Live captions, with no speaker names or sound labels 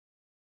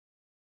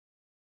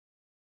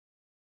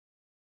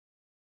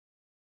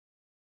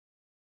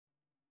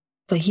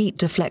The heat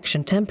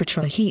deflection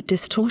temperature, heat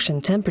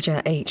distortion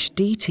temperature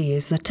HDT,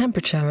 is the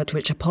temperature at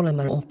which a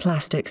polymer or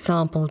plastic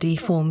sample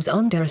deforms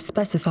under a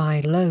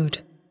specified load.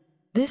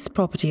 This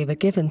property of a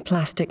given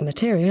plastic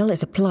material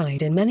is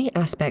applied in many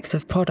aspects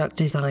of product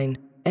design,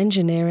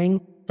 engineering,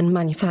 and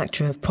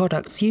manufacture of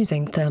products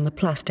using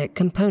thermoplastic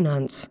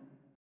components.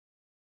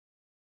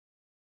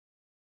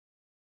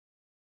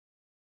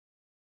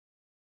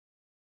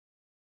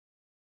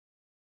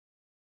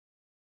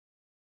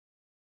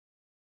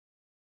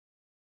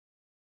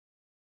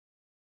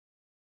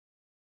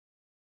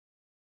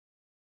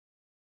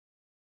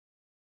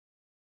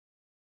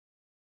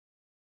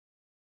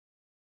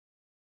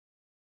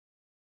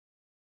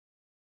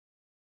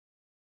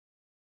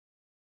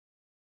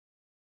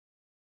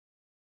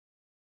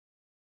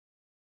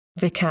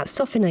 Vicat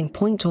softening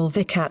point or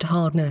Vicat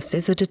hardness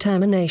is a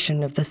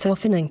determination of the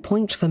softening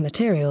point for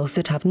materials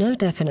that have no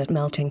definite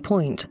melting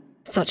point,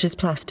 such as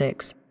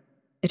plastics.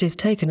 It is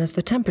taken as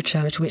the temperature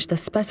at which the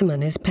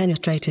specimen is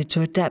penetrated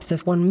to a depth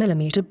of 1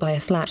 mm by a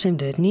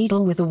flat-ended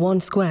needle with a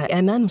 1 square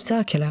mm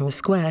circular or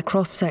square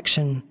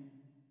cross-section.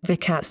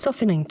 Vicat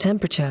softening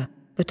temperature,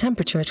 the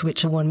temperature at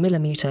which a 1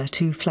 mm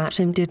to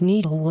flat-ended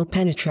needle will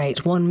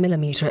penetrate 1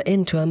 mm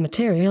into a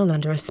material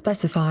under a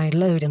specified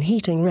load and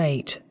heating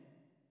rate.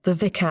 The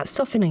Vicat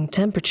softening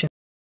temperature